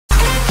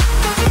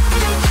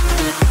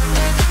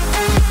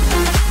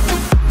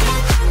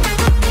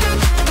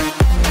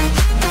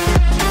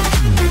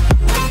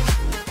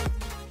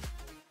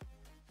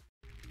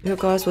Yo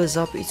guys, what is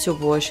up? It's your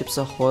boy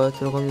Hypixel. We're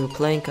going to be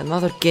playing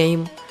another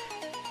game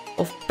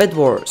of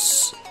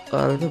Bedwars.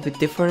 A little bit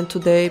different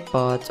today,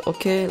 but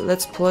okay,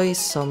 let's play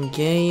some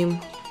game.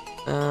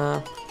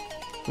 Not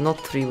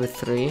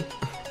 3v3,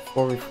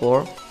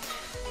 4v4.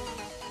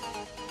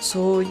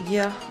 So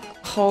yeah,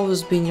 how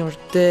has been your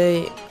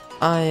day?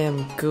 I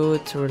am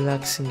good,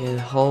 relaxing at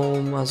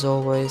home as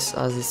always,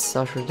 as it's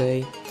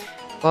Saturday.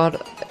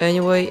 But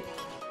anyway,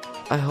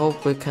 I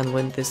hope we can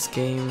win this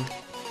game.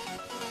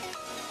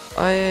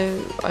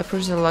 I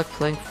personally like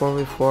playing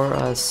 4v4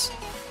 as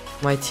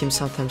my team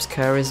sometimes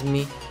carries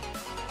me.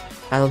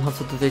 I don't have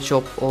to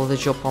do all the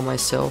job on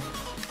myself.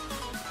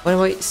 But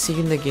anyway, see you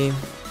in the game.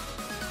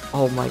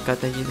 Oh my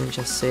god, I didn't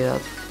just say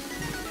that.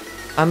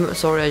 I'm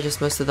sorry, I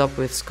just messed it up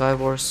with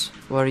Skywars,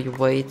 where you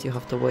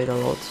have to wait a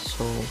lot,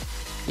 so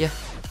yeah.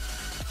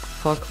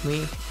 Fuck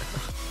me.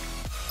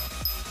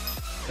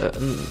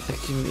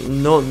 Excuse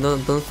me, no,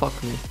 don't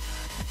fuck me.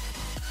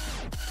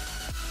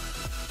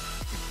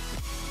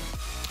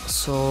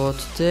 So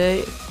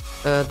today,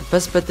 the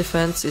best bed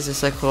defense is a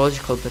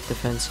psychological bed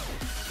defense.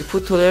 You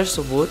put 2 layers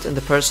of wood and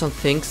the person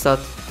thinks that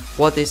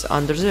what is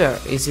under there?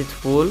 Is it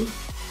wool?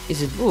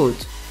 Is it wood?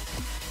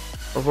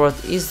 Or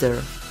what is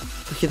there?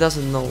 So he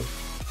doesn't know.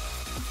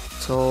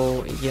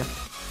 So yeah.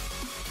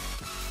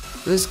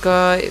 This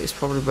guy is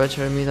probably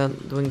better than me than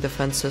doing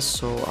defenses,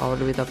 so I'll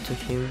leave it up to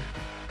him.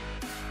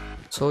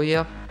 So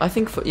yeah, I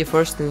think you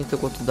first need to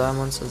go to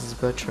diamonds as it's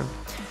better.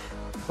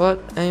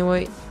 But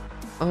anyway,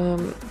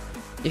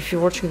 if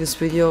you're watching this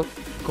video,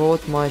 go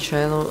to my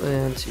channel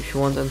and if you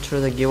want to enter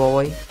the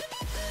giveaway,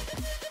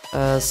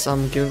 as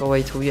I'm giving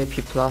away 2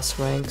 VIP plus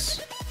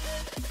ranks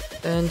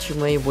and you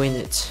may win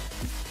it.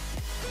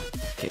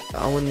 Okay,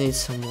 I will need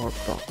some more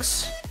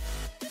blocks.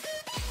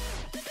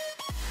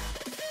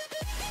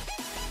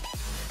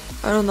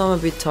 I don't know, I'm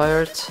a bit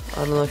tired.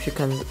 I don't know if you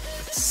can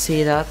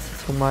see that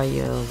through my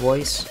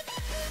voice.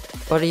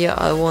 But yeah,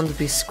 I won't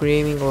be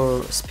screaming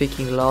or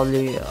speaking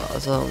loudly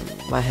as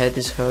my head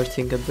is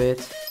hurting a bit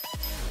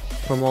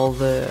from all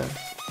the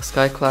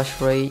Sky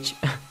Clash rage.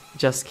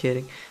 Just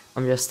kidding,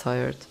 I'm just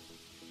tired.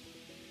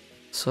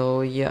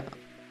 So yeah,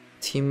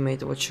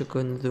 teammate, what you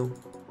gonna do?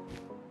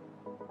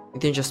 You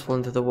didn't just fall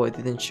into the void,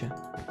 didn't you?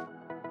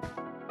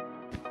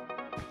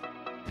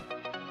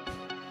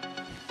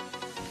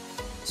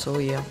 So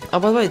yeah. Oh,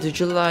 by the way, do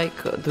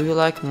you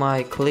like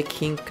my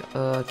clicking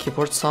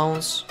keyboard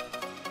sounds?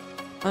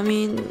 I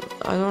mean,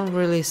 I don't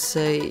really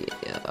say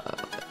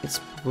it's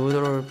good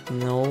or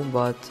no,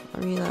 but I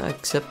mean, I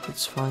accept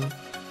it's fine.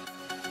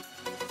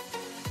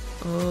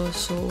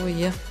 So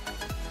yeah.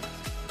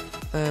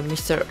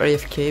 Mr.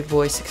 AFK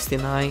boy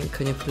 69,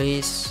 can you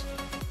please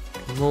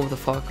move the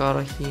fuck out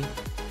of here?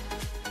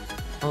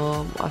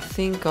 I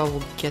think I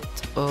will get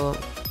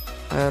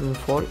iron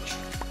forge.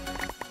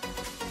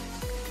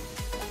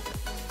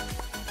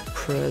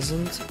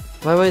 Present.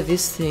 By the way,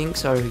 these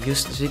things are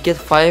useless. You get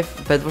 5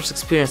 Bedwars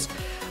experience.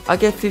 I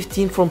get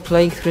 15 from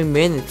playing 3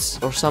 minutes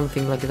or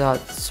something like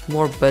that. It's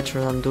more better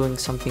than doing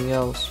something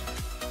else.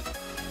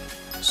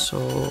 So,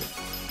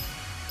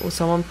 oh,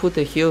 someone put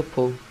a heal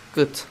pool.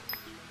 Good.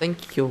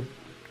 Thank you.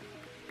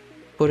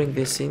 Putting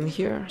this in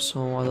here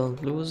so I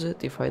don't lose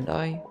it if I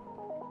die.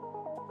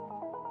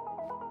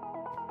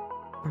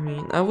 I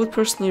mean, I would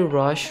personally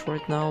rush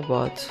right now,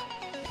 but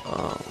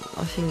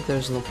I think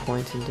there's no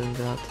point in doing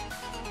that.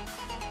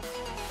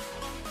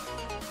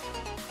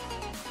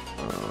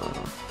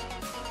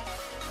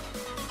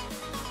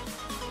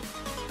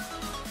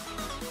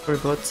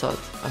 Forgot that.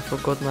 I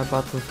forgot my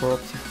button for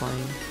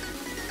optifying.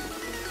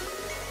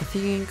 I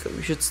think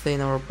we should stay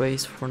in our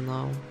base for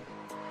now.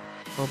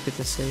 Probably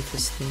the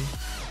safest thing.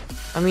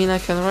 I mean, I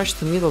can rush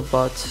the middle,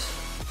 but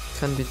it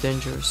can be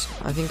dangerous.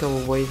 I think I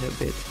will wait a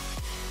bit.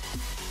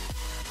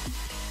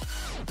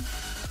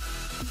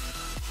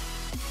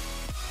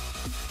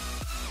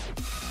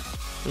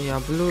 Yeah,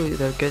 blue,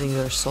 they're getting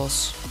their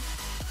sauce.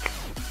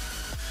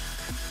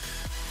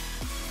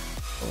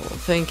 Oh,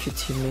 thank you,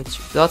 teammates.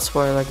 That's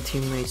why I like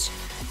teammates.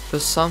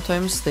 Because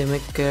sometimes they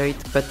make great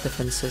bed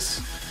defenses.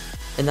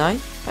 And I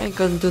ain't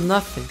gonna do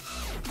nothing.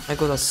 I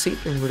gotta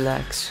sit and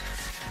relax.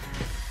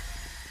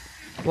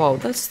 Wow,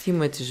 that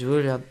teammate is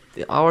really...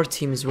 our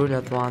team is really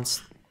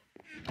advanced.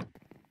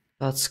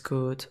 That's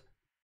good.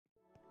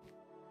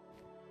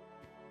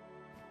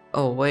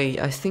 Oh wait,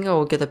 I think I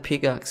will get a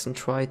pickaxe and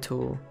try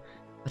to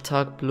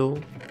attack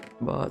blue.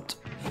 But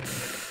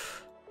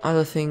I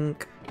don't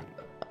think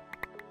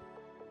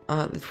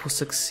it will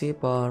succeed,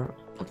 but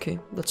okay,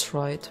 let's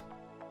try it.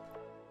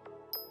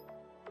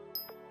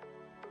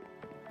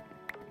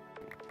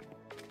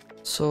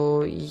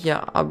 So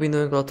yeah, I've been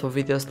doing a lot of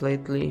videos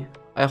lately.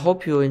 I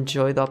hope you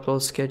enjoyed the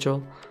upload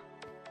schedule.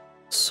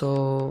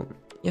 So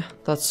yeah,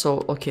 that's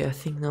all. Okay, I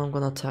think now I'm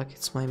gonna attack.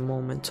 It's my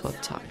moment to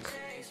attack.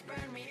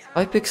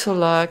 Hypixel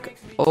lag.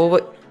 Oh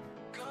wait,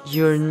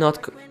 you're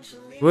not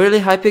really,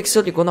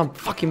 Hypixel? You're gonna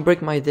fucking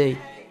break my day,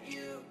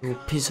 you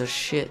piece of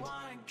shit.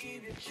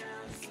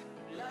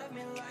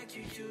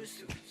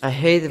 I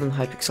hate it when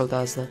Hypixel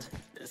does that.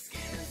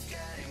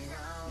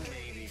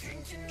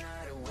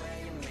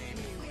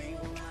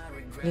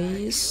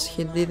 Please,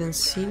 he didn't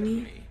see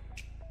me.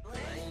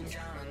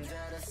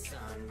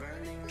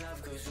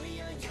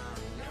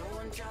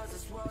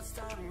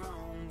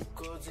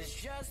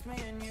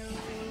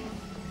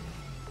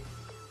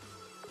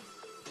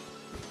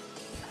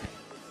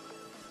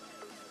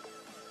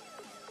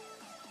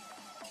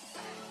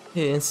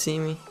 He didn't see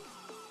me.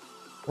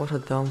 What a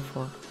dumb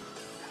fuck.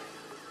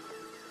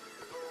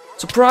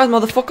 Surprise,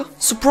 motherfucker!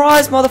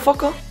 Surprise,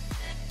 motherfucker!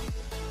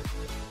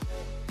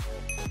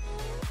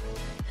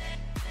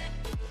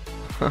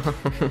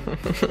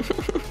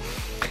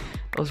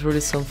 That was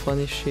really some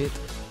funny shit.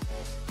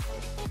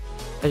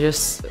 I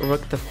just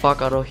wrecked the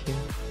fuck out of him.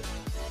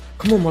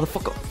 Come on,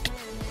 motherfucker!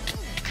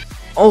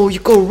 Oh, you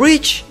go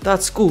rich?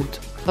 That's good.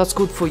 That's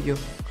good for you.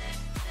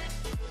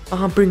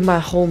 Bring my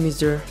homies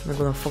there. I'm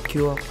gonna fuck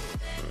you up.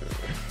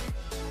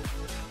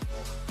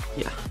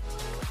 Yeah.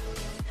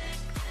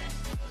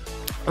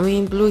 I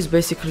mean, blue is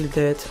basically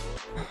dead.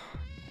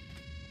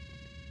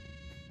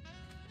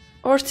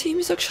 Our team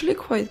is actually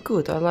quite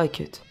good. I like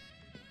it.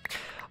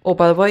 Oh,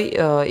 by the way,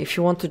 if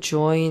you want to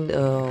join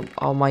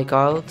my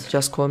guild,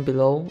 just comment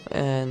below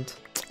and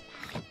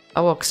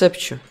I will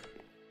accept you.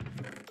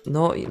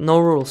 No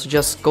rules.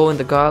 Just go in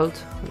the guild,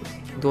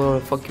 do whatever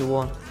the fuck you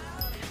want.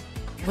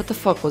 What the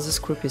fuck was this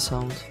creepy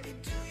sound?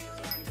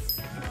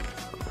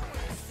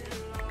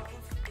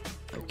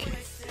 Okay.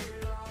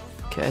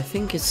 Okay, I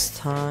think it's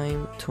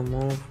time to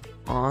move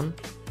on.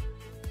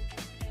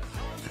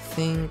 I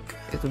think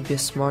it would be a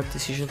smart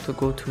decision to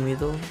go to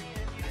middle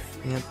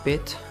in a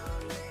bit.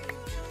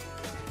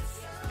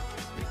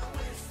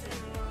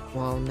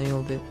 Wow,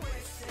 nailed it.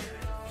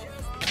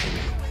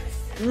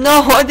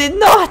 No, I did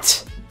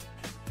not!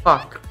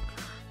 Fuck.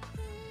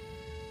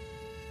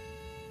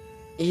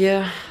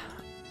 Yeah,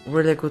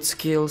 really good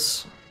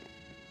skills.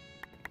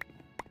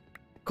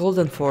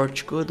 Golden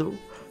Forge, good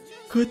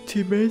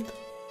teammate.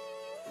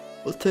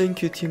 Well,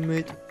 thank you,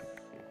 teammate.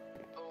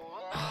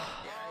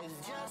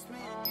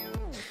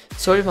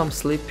 Sorry if I'm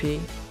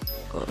sleepy.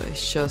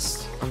 It's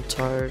just I'm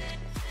tired.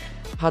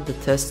 Had the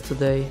test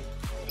today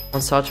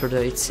on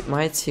Saturday. It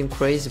might seem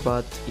crazy,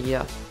 but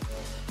yeah,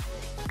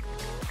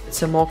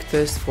 it's a mock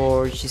test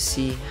for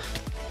GC.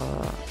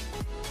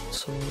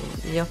 So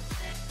yeah,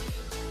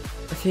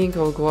 I think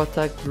I'll go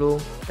attack blue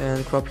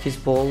and grab his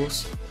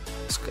balls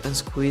and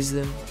squeeze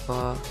them.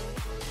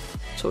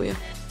 So yeah,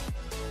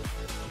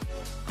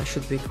 I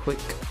should be quick.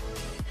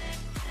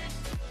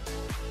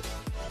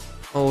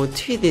 Oh,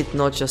 he did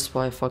not just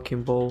buy a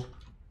fucking ball.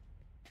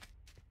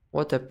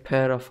 What a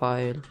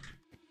pedophile.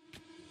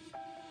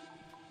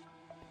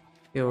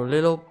 You're a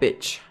little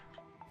bitch.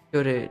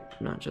 You did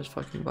not just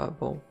fucking buy a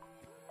ball.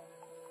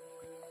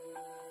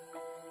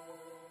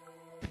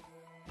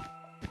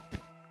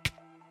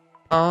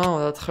 Oh,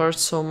 that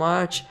hurts so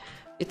much.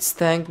 It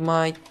stank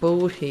my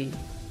booty.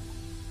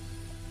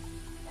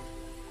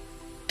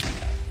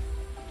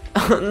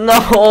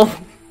 No!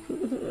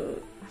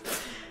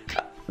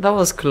 That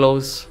was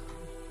close.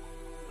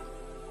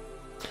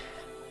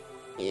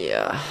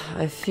 Yeah,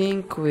 I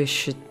think we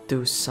should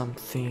do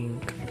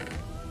something.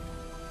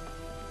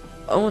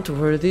 I want to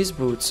wear these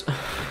boots.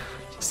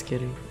 Just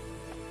kidding.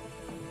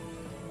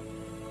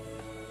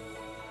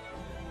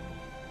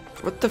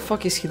 What the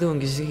fuck is he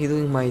doing? Is he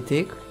doing my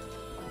dick?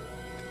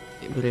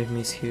 Believe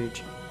me, it's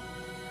huge.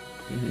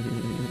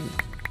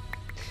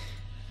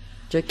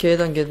 JK,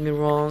 don't get me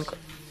wrong.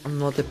 I'm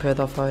not a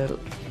pedophile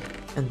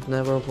and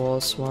never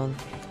was one.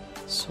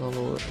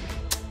 So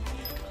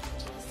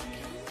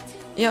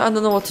yeah, I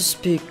don't know what to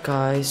speak,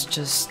 guys.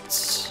 Just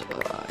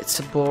it's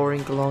a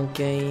boring long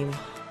game.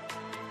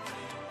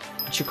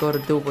 But you gotta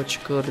do what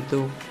you gotta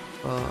do.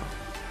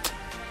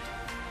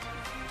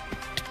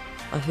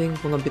 I think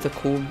I'm gonna be the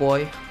cool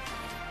boy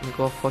and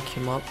go fuck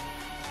him up.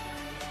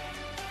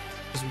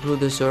 Because blue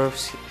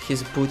deserves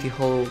his booty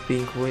hole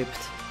being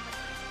ripped.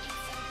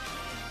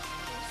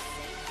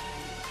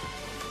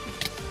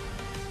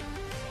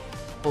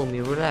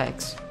 Homie,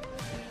 relax.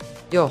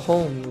 Yo,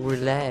 homie,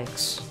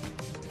 relax.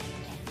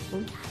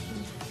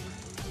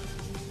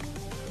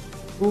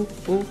 Ooh,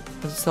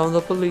 that's the sound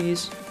of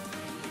police.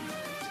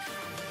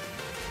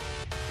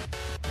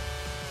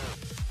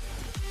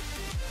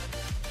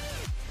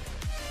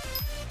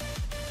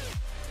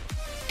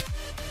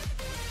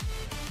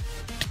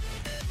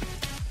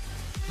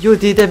 You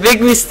did a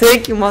big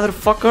mistake, you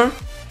motherfucker.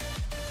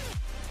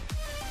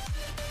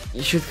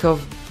 You should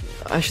have...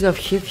 I should have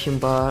hit him,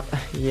 but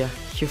yeah,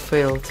 he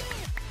failed.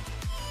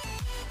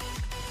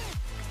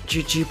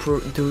 GG, poor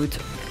dude.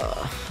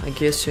 I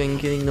guess you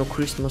ain't getting no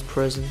Christmas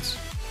presents.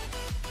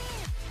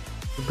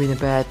 You've been a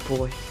bad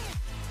boy.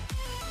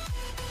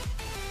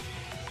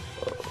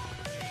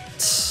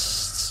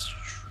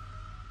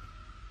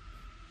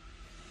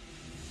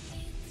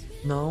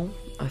 Now,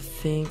 I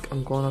think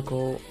I'm gonna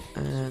go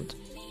and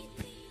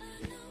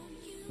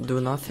do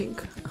nothing.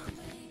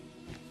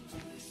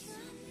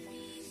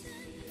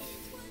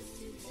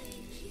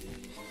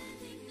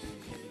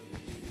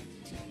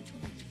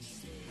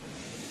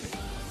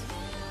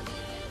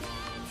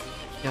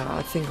 Yeah,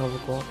 I think I will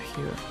go up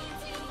here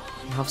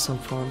and have some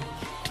fun.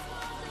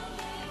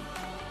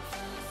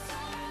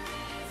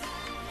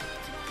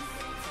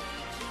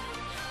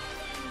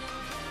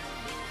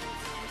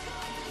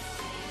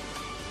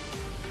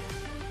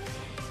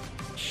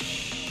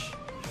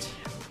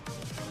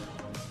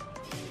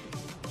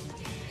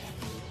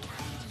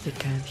 They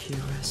can't hear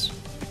us.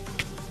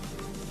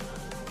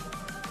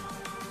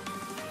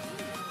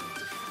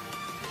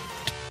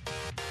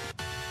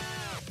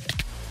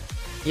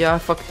 Yeah, I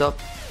fucked up.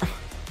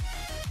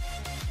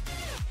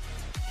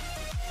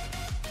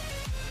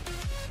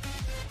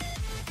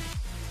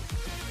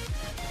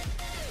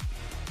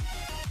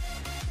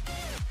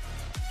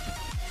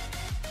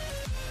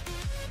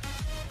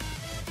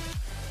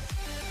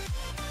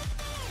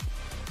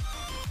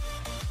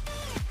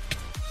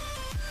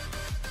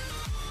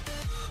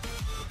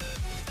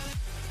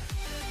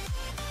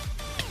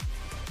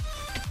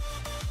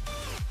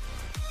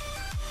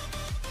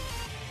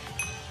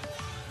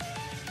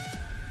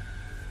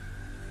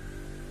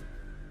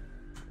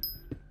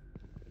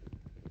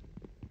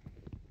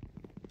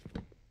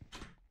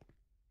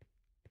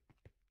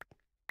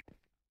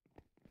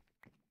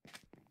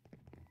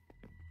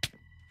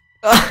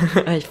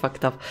 I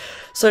fucked up.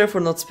 Sorry for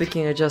not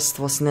speaking, I just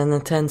was in an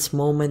intense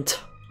moment.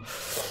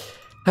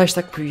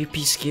 Hashtag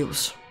PvP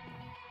skills.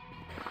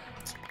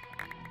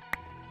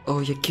 Oh,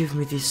 you give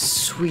me this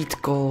sweet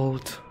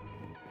gold.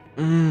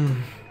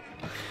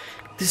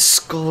 This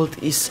gold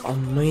is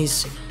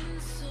amazing.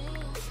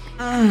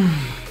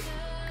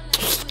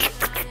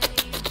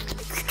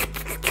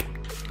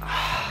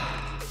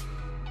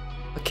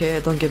 Okay,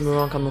 don't get me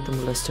wrong, I'm not a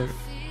molester.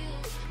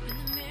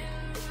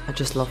 I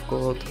just love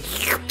gold.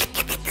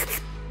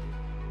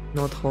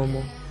 Not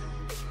homo.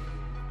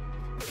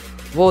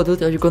 Whoa,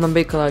 dude, are you gonna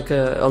make like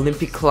a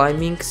Olympic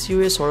climbing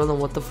series, or I don't know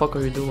what the fuck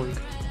are you doing?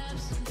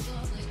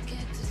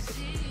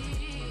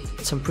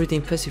 Some pretty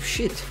impressive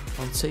shit,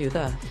 I'll tell you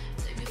that.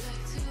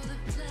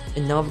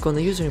 And now I'm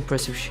gonna use your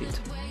impressive shit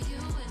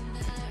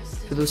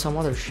to do some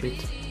other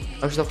shit.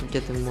 I just have to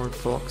get them more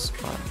blocks,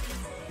 but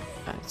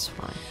it's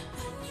fine.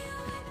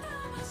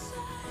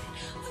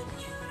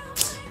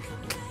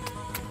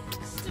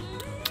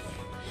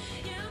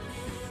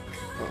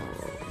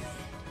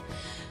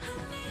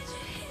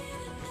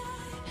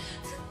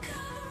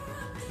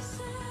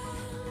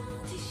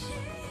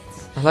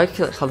 I like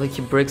how like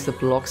he breaks the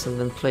blocks and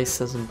then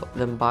places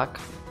them back,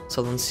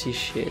 so I don't see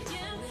shit.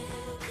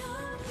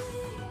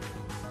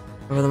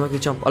 I'm gonna make a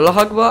jump. Allah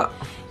Akbar!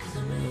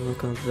 I'm not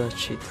gonna do that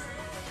shit.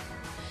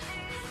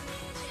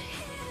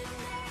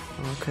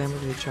 Okay, I'm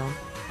gonna jump.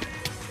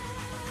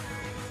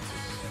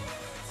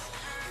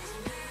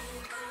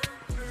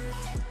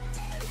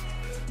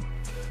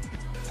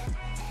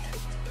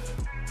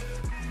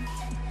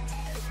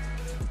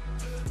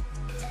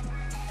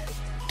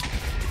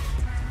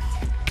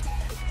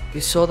 You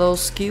saw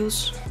those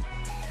skills?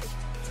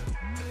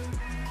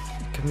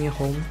 Give me a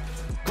home.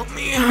 Come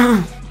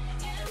here!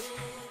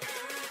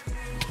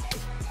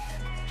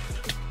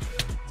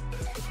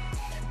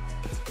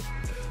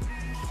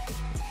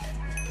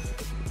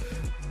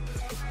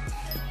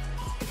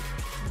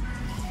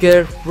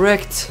 Get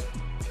wrecked,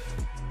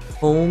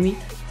 homie.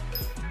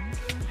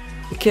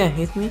 You can't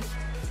hit me.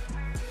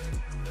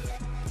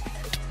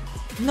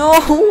 No,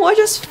 I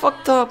just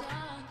fucked up.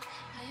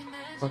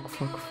 Fuck,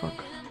 fuck,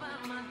 fuck.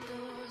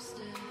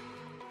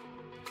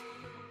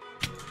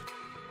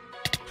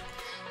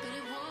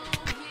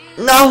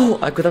 No!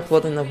 I could have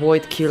gotten a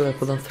void kill, I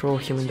couldn't throw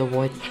him in the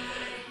void.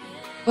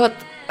 But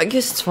I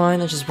guess it's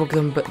fine, I just broke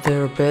them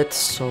their bed,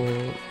 so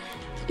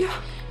yeah,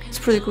 it's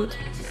pretty good.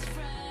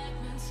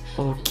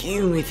 Oh,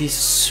 give me this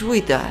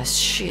sweet ass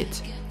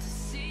shit.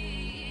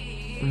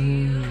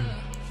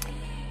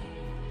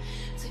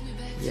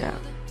 Yeah,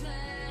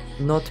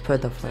 not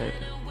pedophile.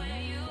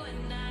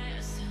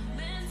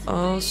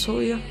 So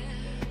yeah.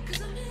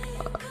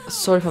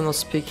 Sorry if I'm not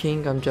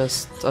speaking, I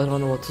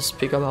don't know what to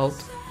speak about.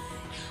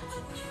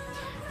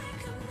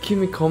 Give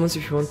me comments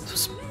if you want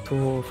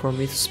for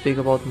me to speak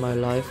about my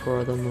life, or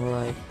I don't know,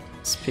 like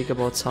speak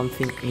about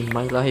something in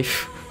my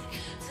life.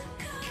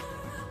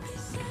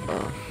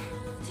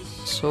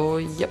 So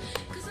yep,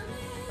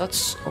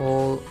 that's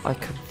all I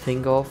can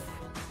think of.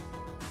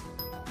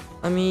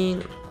 I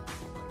mean,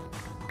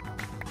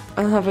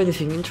 I don't have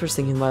anything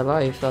interesting in my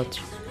life that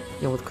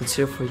I would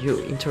consider for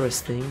you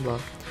interesting,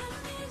 but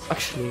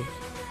actually,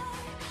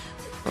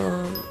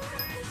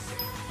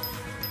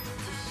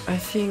 I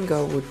think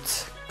I would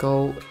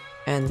go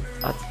and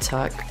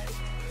attack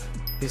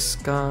these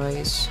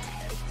guys.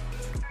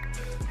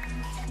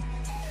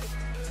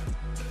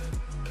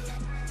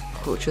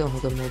 Oh, should I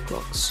hold more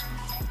blocks?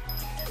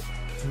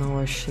 Now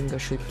I think I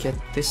should get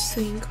this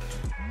thing.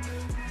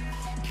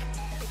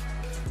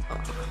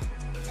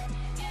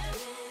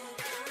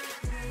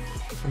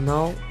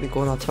 Now we're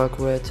gonna attack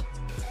red.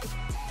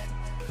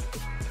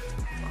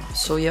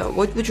 So yeah,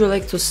 what would you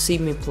like to see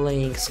me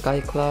playing?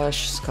 Sky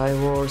Clash, Sky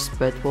Wars,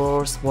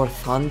 Bedwars, War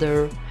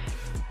Thunder?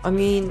 I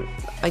mean,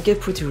 I get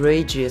pretty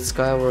ragey at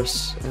Sky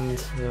Wars and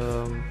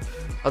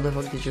how the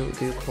fuck do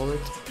you call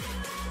it?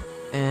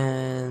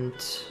 And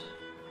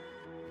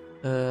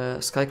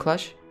Sky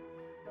Clash.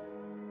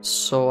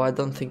 So I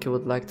don't think you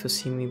would like to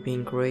see me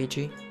being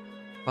ragey.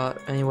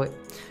 But anyway,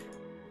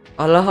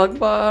 Allah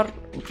Akbar,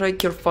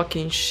 break your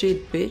fucking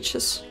shit,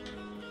 bitches.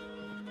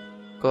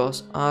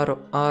 Cause I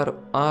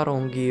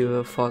don't give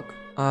a fuck.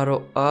 I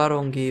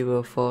don't give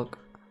a fuck.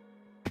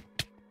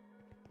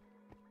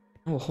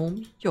 Oh,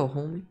 homie, yo,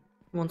 homie,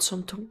 you want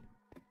some too?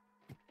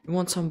 You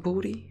want some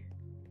booty?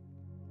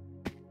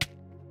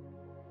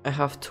 I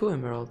have 2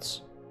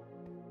 emeralds.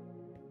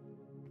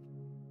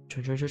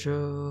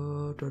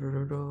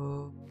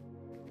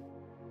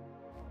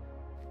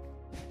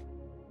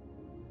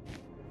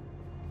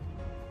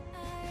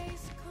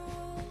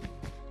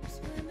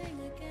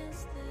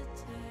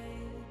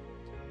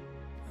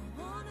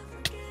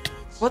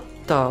 What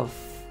the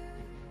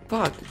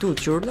fuck?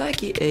 Dude, you're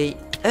laggy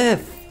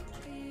AF.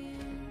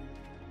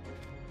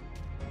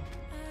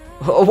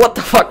 Oh, what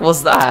the fuck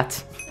was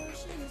that?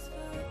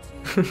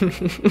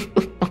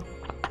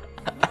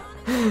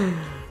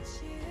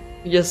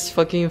 He just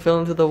fucking fell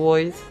into the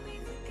void.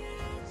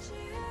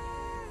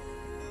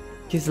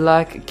 His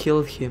lag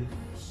killed him.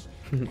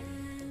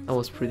 That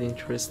was pretty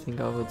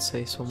interesting, I would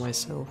say so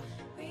myself.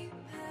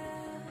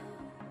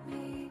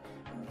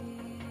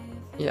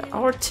 Yeah,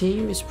 our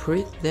team is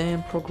pretty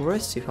damn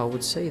progressive, I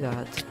would say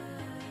that.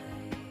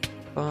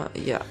 But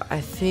yeah, I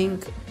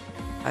think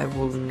I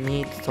will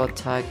need to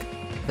attack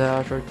the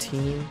other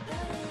team,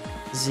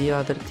 the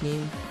other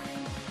team.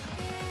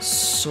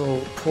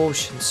 So,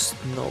 potions,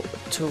 no,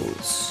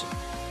 tools.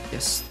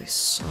 Yes,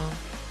 this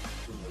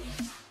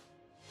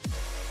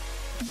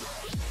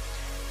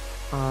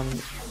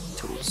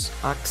tools,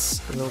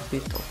 axe, a little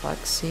bit of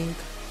axing.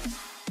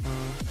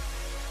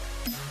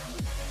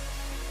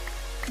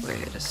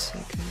 Wait a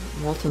second.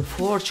 Molten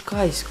Forge,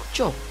 guys, good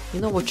job.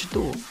 You know what you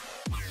do.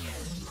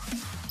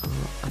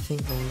 I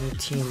think I'll need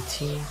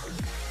TNT.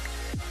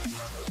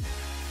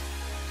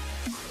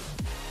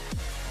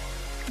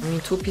 I mean,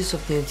 2 pieces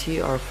of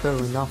TNT are fair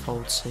enough, I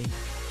would say.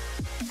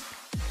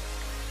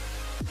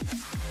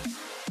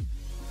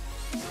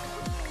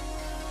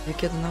 You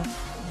get enough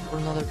for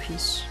another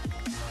piece?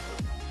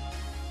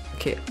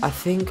 Okay, I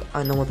think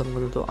I know what I'm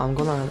gonna do. I'm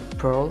gonna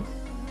pearl.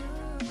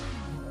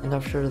 And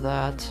after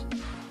that,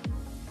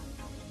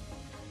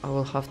 I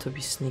will have to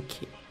be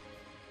sneaky.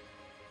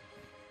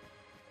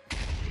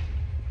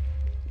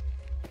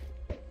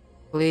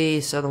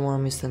 Please, I don't want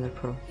to miss the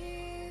pearl.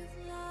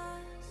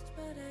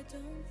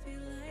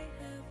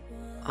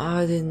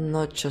 I did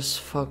not just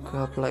fuck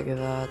up like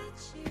that.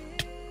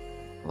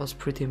 It was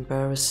pretty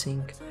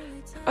embarrassing.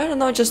 I don't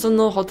know, I just don't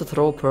know how to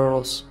throw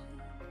pearls.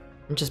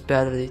 I'm just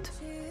bad at it.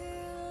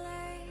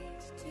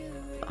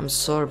 I'm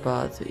sorry,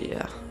 but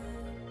yeah.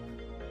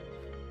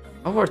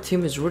 Our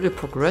team is really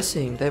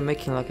progressing. They're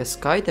making like a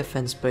sky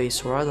defense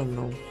base, or I don't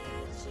know.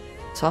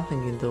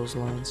 Something in those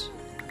lines.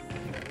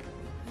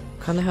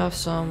 Can I have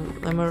some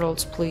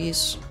emeralds,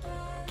 please?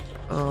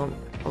 I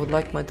would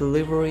like my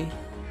delivery.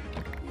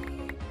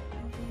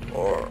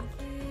 Or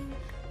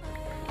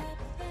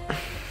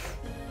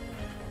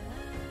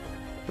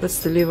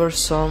let's deliver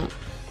some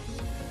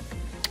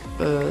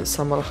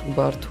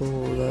Akbar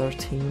to their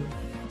team.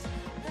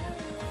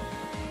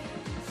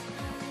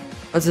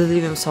 Let's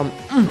give them some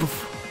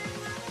oomph.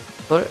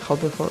 Sorry, how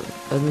before?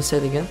 Let me say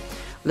it again.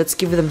 Let's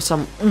give them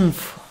some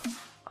oomph.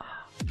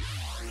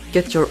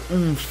 Get your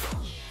oomph.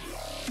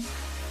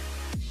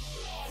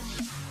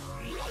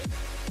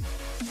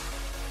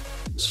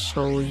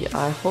 So yeah,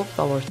 I hope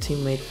our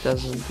teammate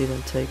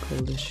didn't take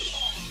all this.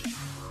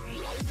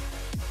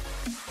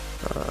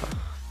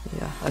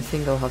 Yeah, I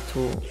think I'll have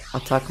to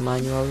attack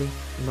manually.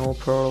 No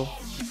pearl.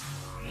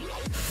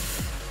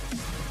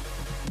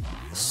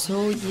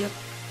 So yep,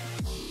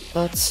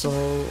 that's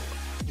all.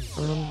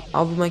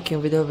 I'll be making a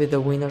video with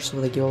the winners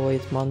of the giveaway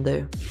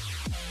Monday.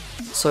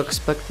 So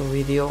expect a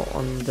video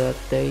on that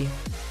day,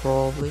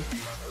 probably.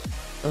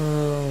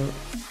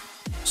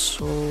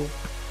 So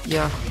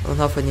yeah, I don't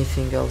have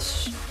anything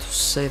else to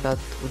say that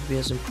would be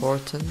as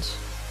important.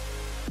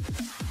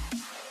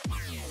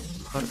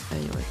 But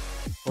anyway,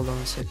 hold on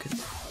a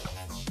second.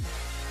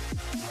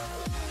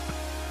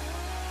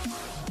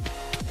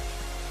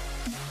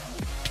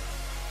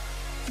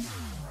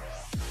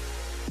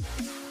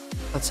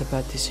 That's a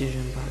bad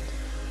decision, but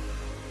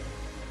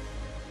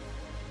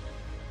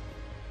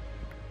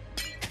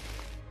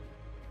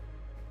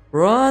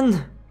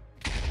run!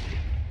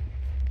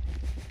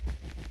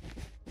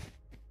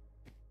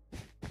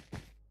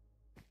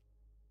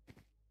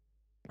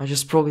 I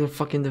just broke the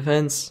fucking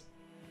defense.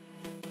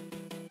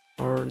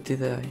 Or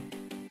did I?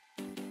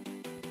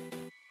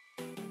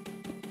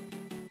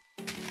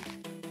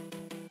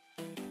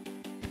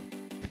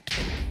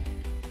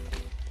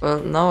 Well,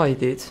 now I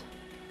did.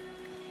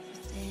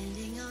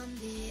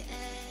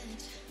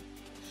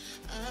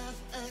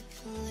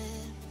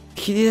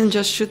 He didn't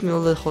just shoot me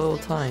all the whole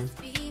time.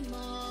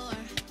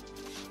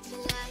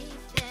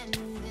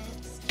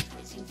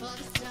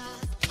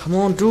 Come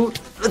on, dude,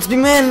 let's be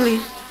manly.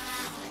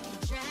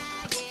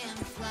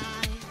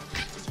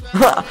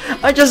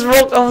 I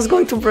was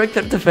going to break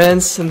their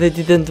defense and they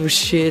didn't do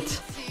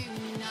shit.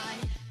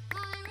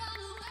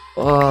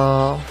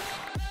 That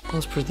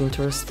was pretty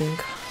interesting.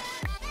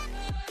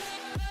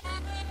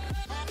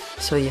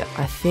 So yeah,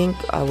 I think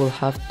I will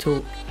have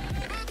to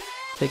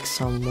take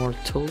some more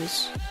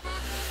tools.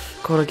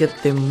 Gotta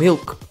get the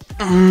milk.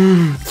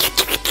 That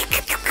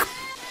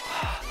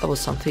was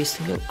some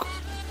tasty milk.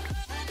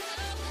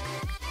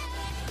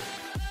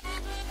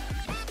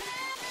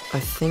 I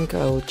think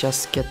I will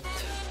just get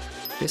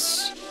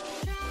this.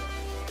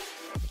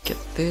 Get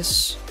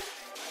this.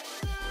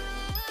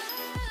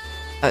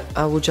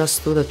 I will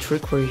just do the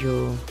trick where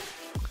you,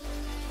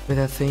 with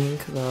a thing,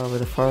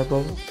 with a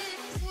fireball,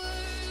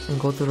 and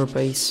go to their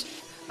base.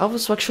 I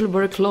was actually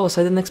very close.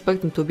 I didn't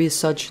expect them to be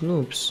such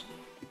noobs.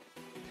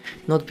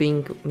 Not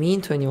being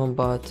mean to anyone,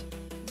 but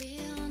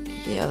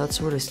yeah, that's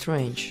really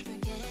strange.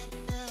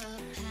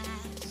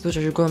 Dude,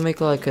 are you gonna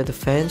make like a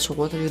defense, or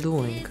what are you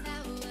doing?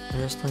 I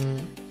just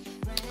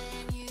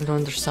don't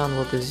understand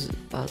what is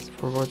that.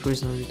 For what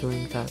reason are you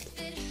doing that?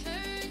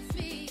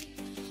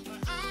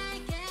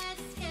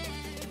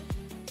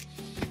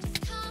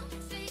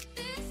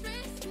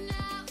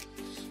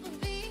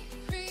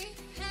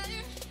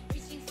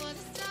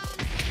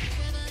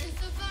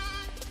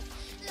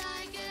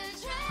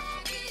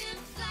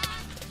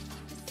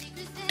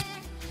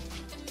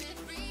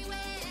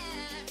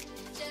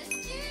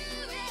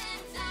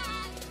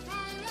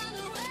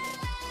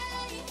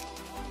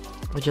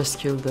 I just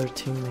killed their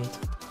teammate.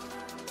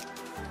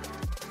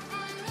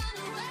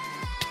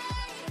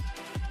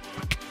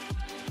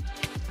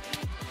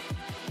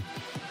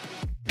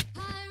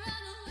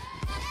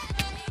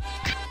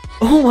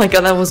 Oh my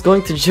god, I was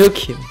going to juke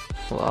him.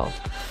 Wow.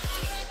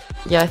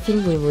 Yeah, I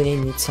think we really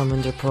need some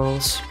ender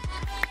pearls.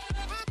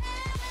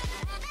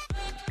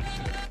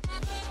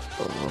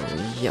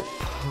 Oh, yep,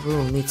 we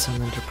will need some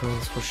ender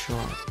pearls for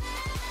sure.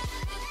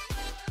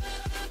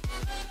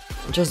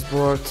 Just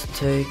bored to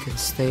take and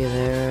stay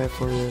there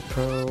for the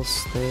pearls,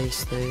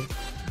 stay.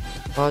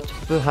 But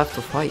we'll have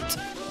to fight.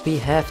 We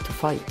have to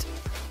fight.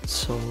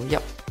 So, yeah.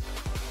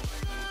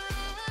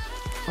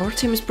 Our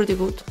team is pretty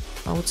good,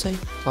 I would say.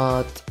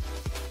 But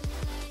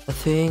the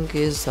thing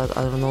is that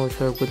I don't know if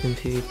they're good in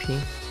PvP.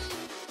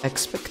 I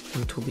expect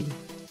them to be.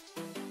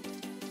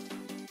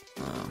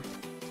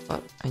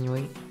 But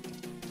anyway.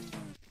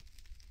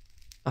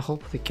 I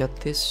hope we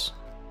get this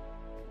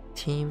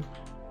team.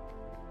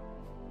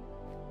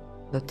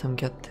 Let them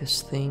get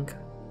this thing.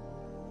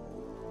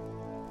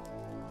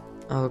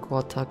 I'll go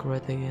attack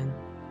red again.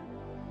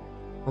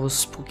 I will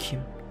spook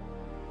him.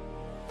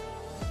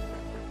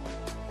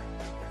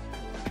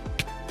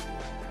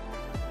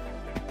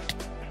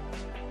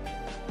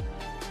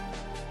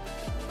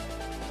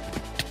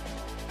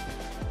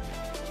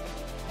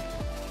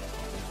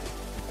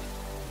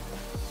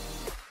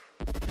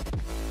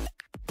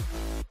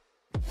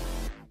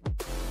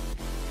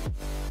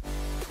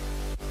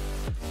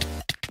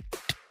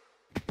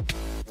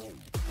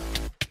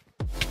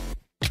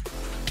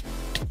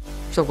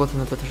 I've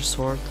gotten a better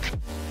sword.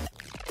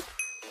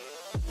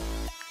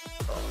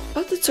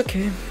 But it's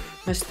okay.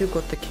 I still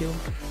got the kill.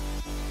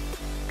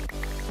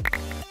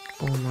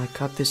 Oh my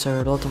god, these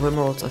are a lot of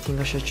emeralds. I think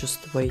I should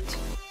just wait.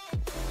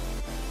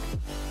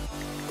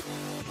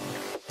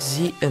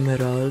 The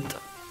emerald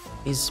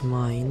is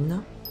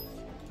mine.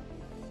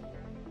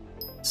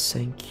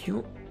 Thank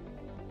you.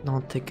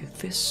 Now take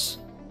this.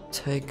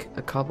 Take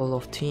a couple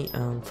of tea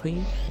and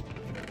three.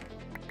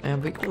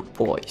 And we good,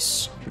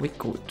 boys. We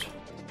good.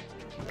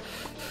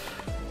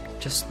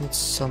 Just need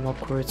some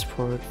upgrades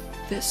for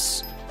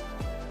this,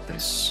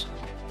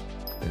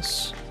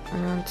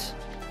 and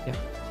yeah.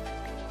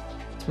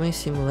 It may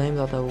seem lame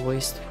that I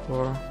waste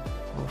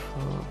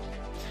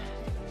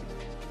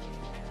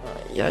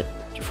yeah,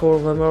 4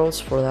 emeralds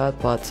for that,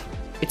 but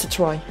it's a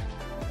try.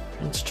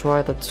 It's a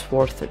try that's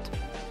worth it.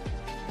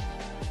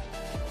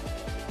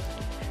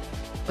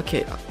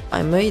 Okay,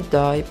 I may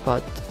die,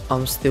 but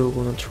I'm still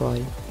gonna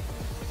try.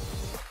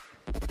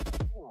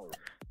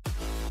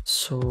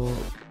 So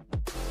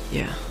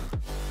yeah.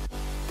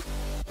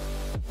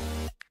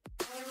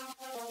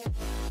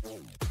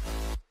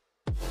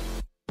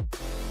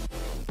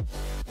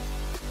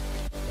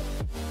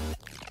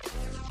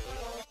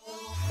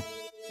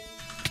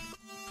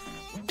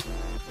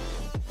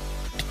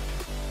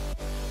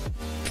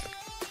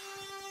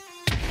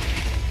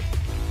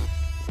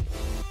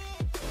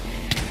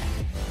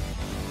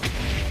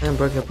 And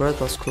break the bread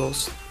was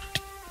close.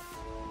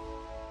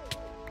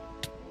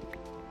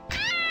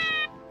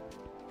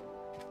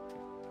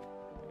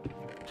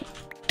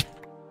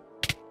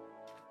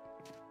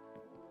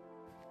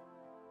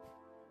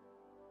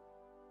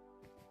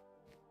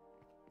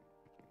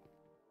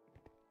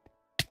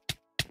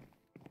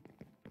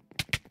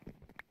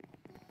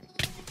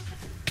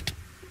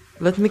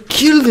 Let me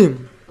kill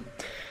them!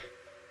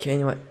 Okay,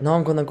 anyway, now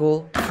I'm gonna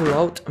go full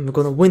out and we're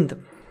gonna win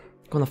them.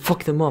 I'm gonna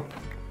fuck them up.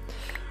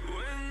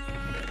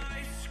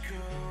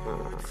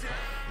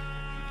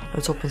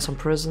 Let's open some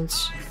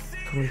presents.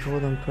 Can we throw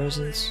them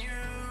presents?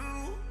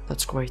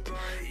 That's great.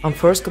 I'm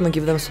first gonna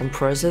give them some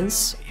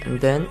presents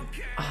and then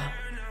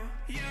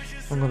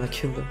I'm gonna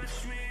kill them.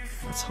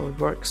 That's how it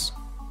works.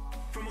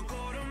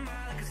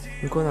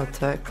 I'm gonna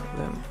attack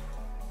them.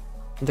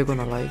 They're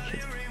gonna like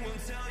it.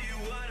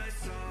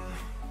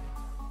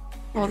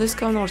 Oh, this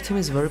guy on our team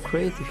is very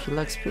creative. He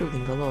likes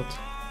building a lot.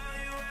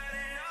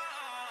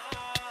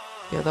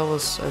 Yeah, that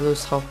was... I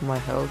lost half of my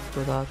health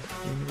for that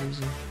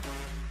reason.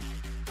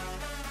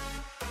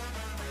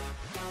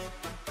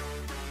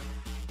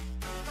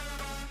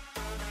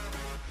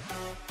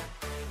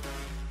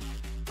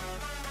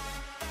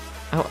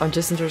 I'm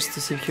just interested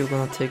to see if you're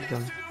gonna take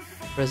them.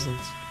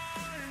 Presents.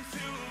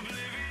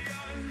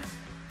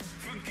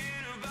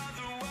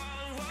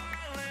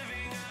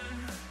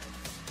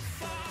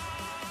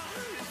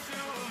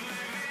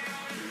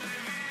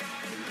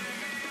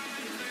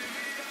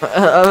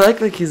 I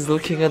like he's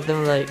looking at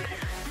them like,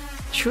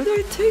 should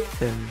I take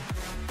them?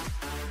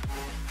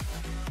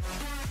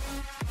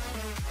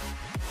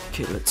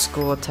 Okay, let's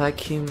go attack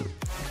him.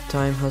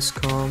 Time has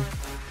come.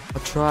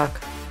 Attack.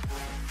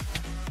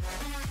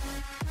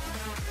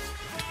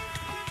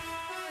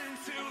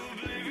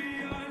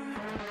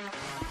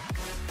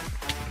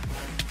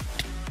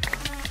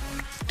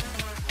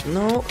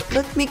 No,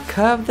 let me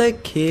have the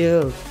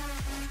kill.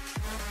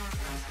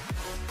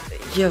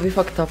 Yeah, we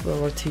fucked up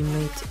our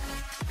teammate.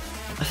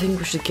 I think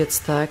we should get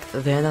stacked,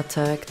 then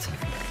attacked,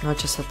 not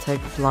just attack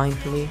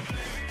blindly.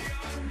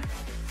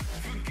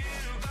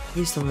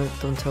 Please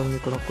don't tell me you're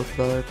gonna go to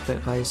the other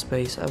guy's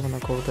base. I wanna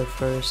go there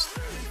first.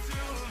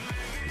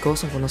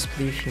 Because I'm gonna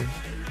split him.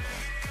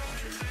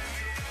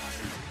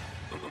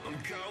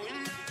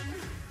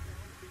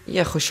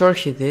 Yeah, for sure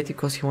he did,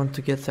 because he wanted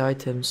to get the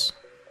items.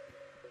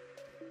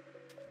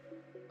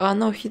 Ah,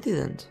 no, he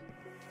didn't.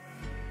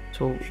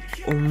 So,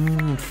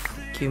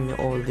 give me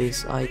all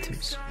these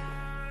items.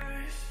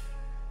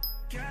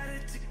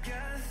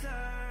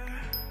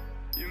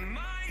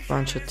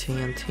 Bunch of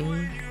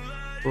TNT,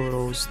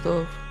 borrow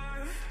stuff.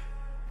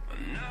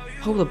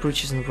 Hope the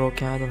bridge isn't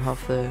broken. I don't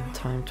have the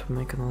time to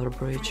make another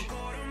bridge.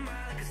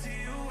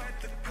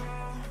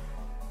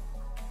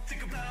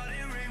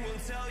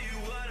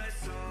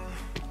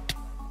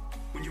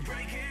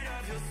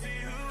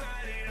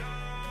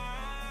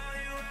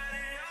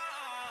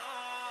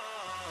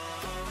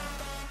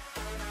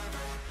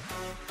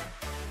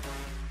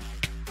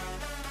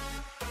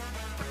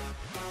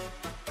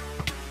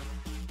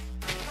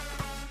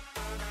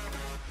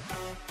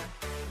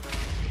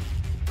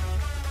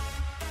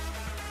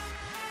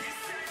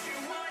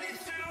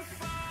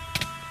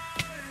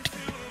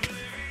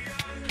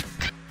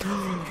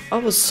 I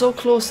was so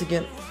close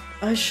again.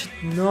 I should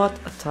not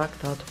attack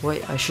that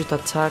way. I should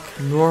attack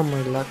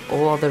normally like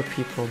all other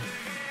people.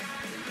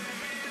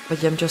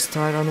 But yeah, I'm just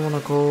tired. I don't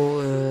wanna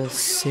go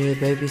see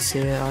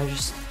babysit.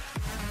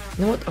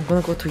 You know what? I'm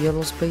gonna go to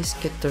yellow space,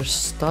 get their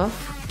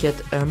stuff, get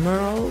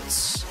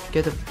emeralds,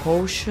 get a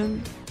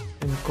potion,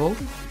 and go,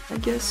 I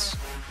guess.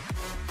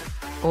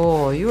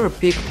 Oh, you're a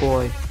big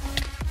boy.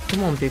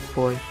 Come on, big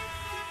boy.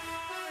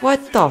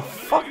 What the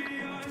fuck?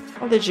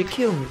 How did you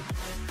kill me?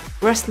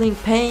 Wrestling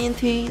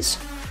panties?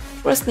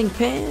 Wrestling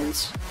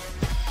pants?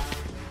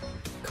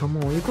 Come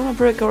on, you're gonna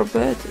break our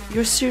bed?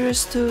 You're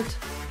serious, dude?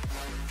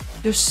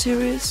 You're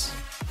serious?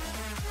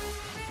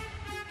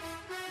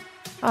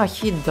 Ah,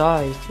 he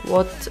died.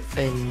 What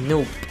a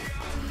noob.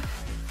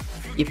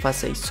 If I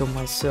say so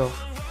myself.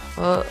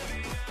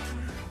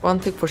 One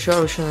thing for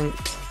sure, we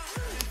shouldn't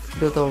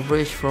build our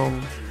bridge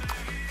from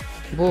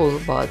bull,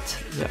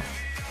 but yeah.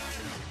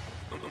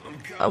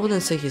 I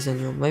wouldn't say he's a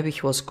noob. Maybe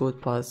he was good,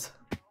 but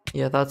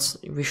yeah,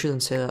 we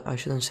shouldn't say that. I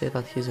shouldn't say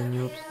that he's a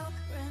noob.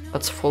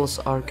 That's false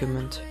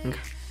argument. I'm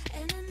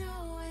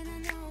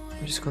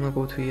just gonna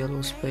go to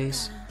yellow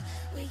space.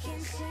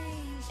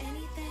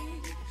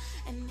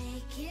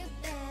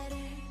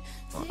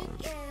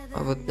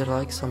 I would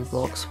like some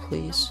blocks,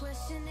 please.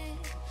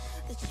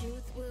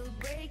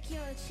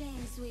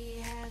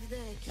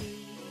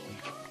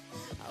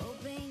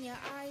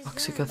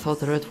 Toxic, I thought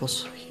the red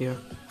was here.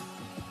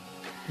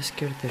 He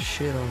scared the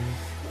shit out of me.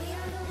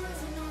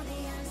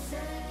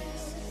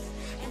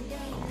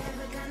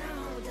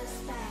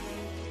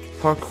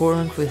 Parkour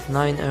rank with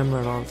 9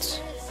 emeralds.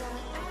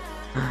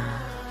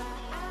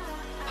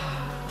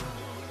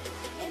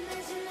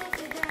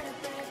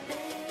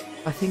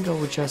 I think I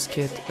would just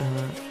get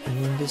an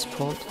English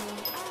pot,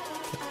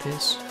 like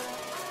this.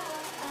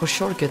 For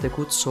sure get a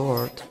good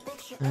sword,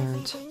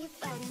 and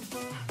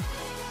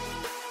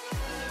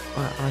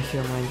I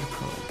hear my new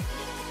problem.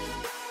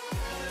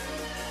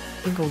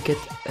 I think I'll get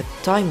a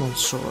diamond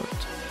sword,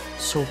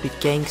 so be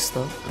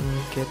gangsta,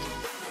 and get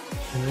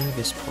an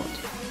English pot.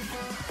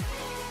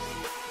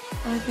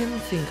 I don't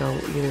think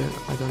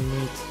I don't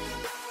need.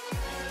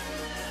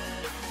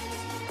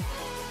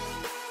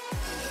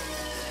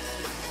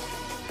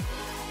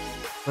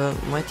 Well,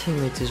 my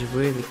teammate is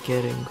really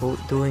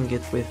doing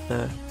it with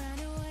the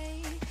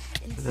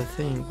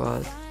thing,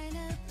 but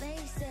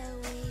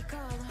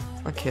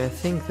okay, I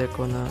think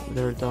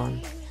they're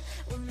done.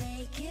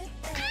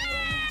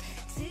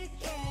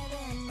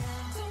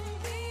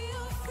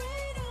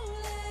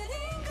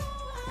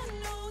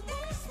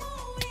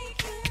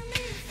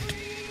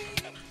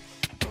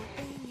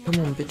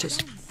 Come on,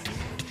 bitches.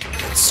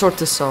 Let's sort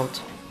this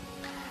out.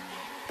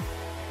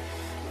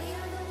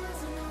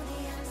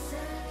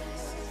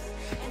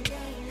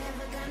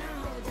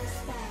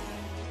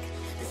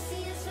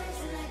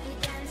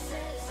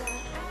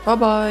 Bye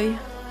bye.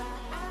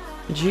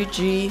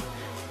 GG.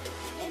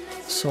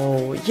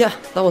 So yeah,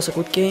 that was a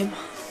good game.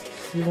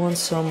 You want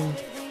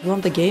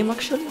the game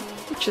actually,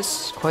 which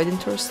is quite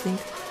interesting.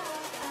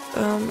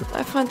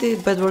 I find the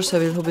Bedwars a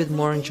little bit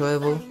more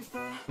enjoyable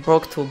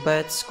broke 2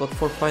 beds, got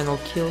 4 final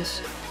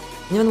kills,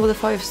 even with a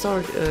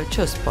 5-star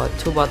chest, but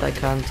too bad I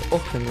can't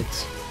open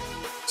it.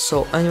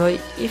 So anyway,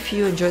 if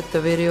you enjoyed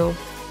the video,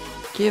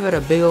 give it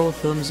a big old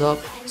thumbs up,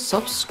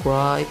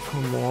 subscribe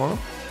for more,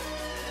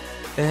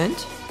 and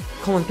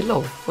comment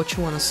below what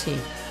you wanna see.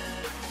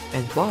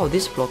 And wow,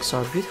 these blocks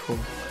are beautiful.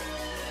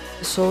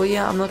 So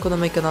yeah, I'm not gonna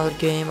make another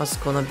game, it's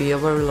gonna be a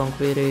very long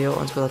video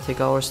and it's gonna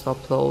take hours to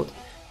upload.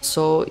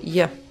 So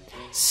yeah,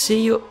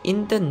 see you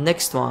in the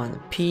next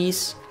one.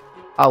 Peace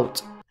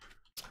out.